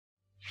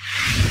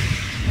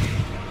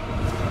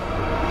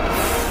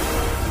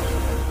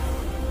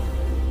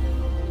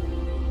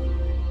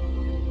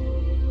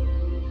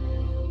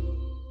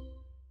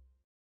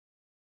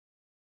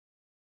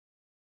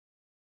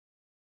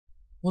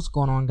What's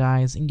going on,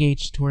 guys?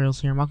 Engage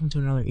Tutorials here. Welcome to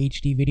another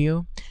HD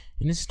video.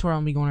 In this tutorial,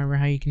 I'll be going over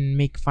how you can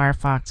make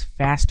Firefox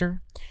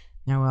faster.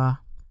 Now,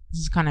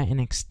 this is kind of an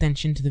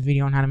extension to the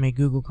video on how to make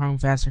Google Chrome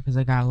faster because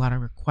I got a lot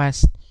of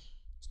requests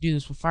to do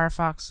this with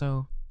Firefox.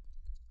 So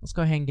let's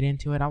go ahead and get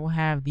into it. I will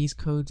have these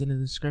codes in the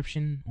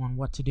description on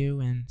what to do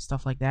and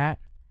stuff like that.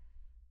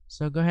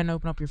 So go ahead and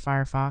open up your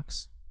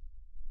Firefox,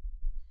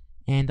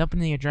 and up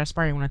in the address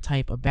bar, you want to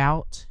type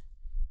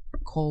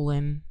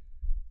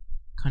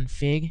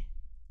about:config.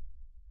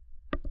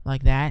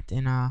 Like that,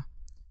 and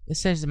it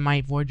says it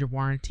might void your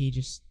warranty.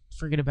 Just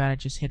forget about it.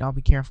 Just hit I'll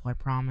be careful, I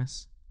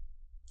promise.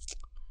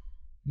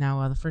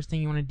 Now the first thing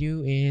you want to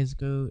do is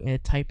go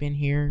type in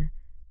here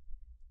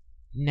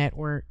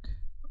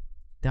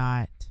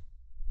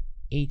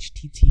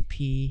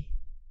network.http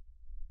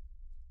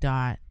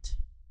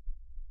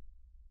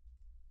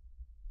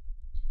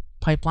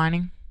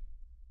pipelining,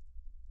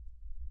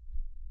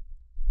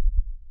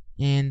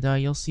 and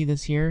you'll see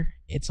this here.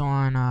 It's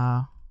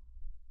on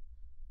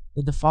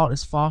the default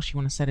is false. You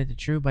want to set it to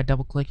true by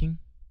double clicking.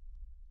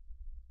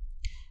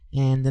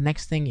 And the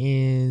next thing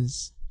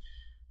is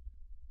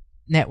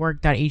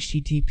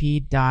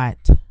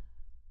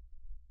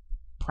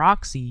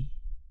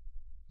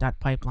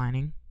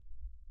network.http.proxy.pipelining.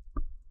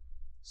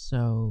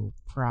 So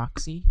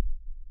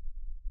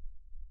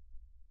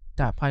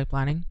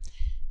proxy.pipelining.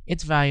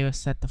 Its value is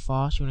set to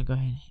false. You want to go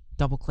ahead and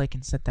double click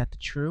and set that to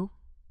true.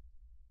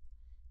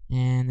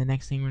 And the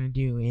next thing we're going to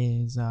do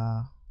is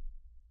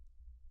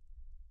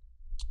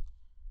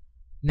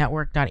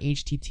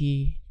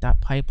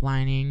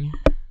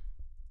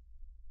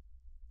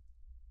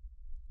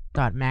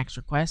network.http.pipelining.max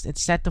request.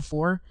 It's set to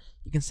 4.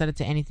 You can set it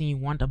to anything you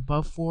want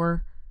above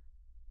 4,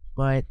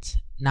 but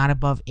not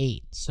above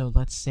 8. So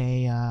let's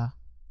say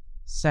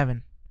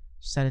 7.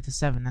 Set it to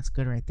 7. That's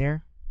good right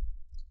there.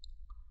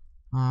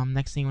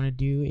 Next thing you want to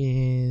do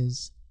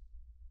is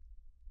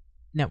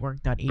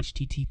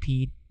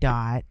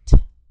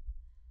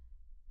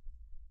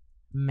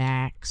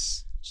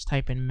network.http.max. Just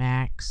type in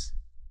max.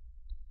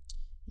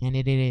 And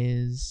it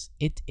is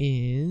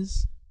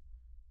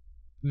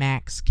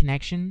max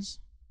connections,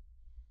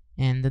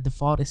 and the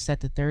default is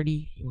set to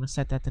 30. You want to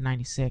set that to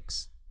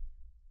 96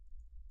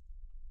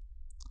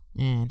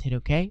 and hit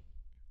OK.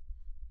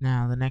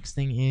 Now the next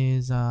thing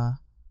is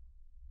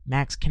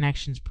max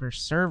connections per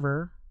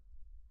server.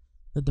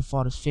 The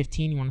default is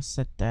 15. You want to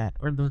set that,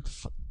 or the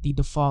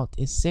default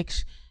is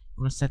 6.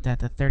 You want to set that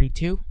to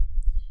 32.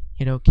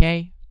 Hit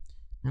OK.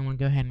 I'm going to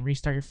go ahead and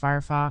restart your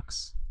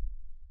Firefox.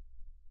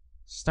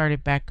 Start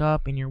it back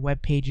up, and your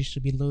web pages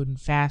should be loading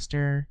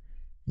faster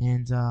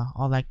and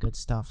all that good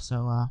stuff.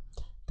 So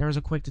there was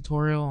a quick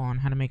tutorial on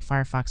how to make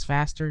Firefox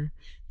faster.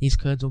 These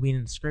codes will be in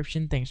the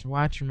description. Thanks for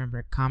watching.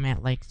 Remember to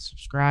comment, like, and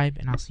subscribe,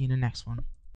 and I'll see you in the next one.